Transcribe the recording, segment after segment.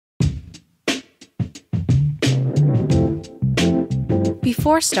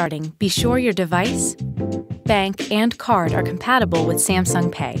Before starting, be sure your device, bank, and card are compatible with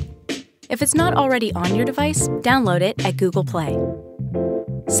Samsung Pay. If it's not already on your device, download it at Google Play.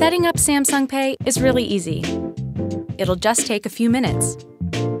 Setting up Samsung Pay is really easy. It'll just take a few minutes.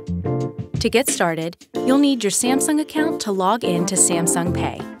 To get started, you'll need your Samsung account to log in to Samsung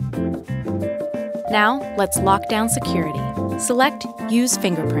Pay. Now, let's lock down security. Select Use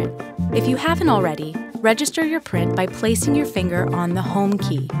Fingerprint. If you haven't already, register your print by placing your finger on the Home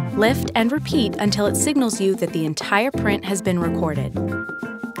key. Lift and repeat until it signals you that the entire print has been recorded.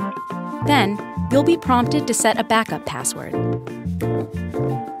 Then, you'll be prompted to set a backup password.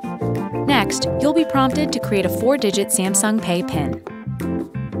 Next, you'll be prompted to create a 4-digit Samsung Pay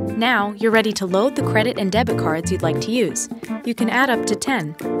PIN. Now, you're ready to load the credit and debit cards you'd like to use. You can add up to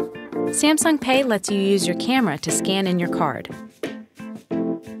 10. Samsung Pay lets you use your camera to scan in your card.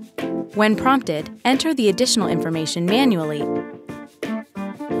 When prompted, enter the additional information manually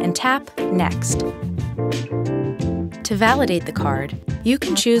and tap Next. To validate the card, you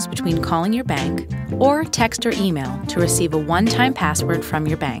can choose between calling your bank or text or email to receive a one-time password from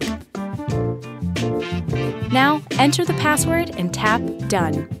your bank. Now, enter the password and tap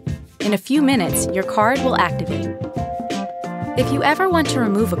Done. In a few minutes, your card will activate. If you ever want to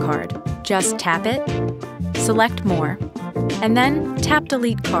remove a card, just tap it, select More, and then tap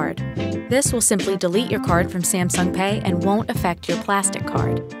Delete Card. This will simply delete your card from Samsung Pay and won't affect your plastic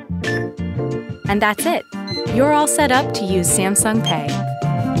card. And that's it! You're all set up to use Samsung Pay.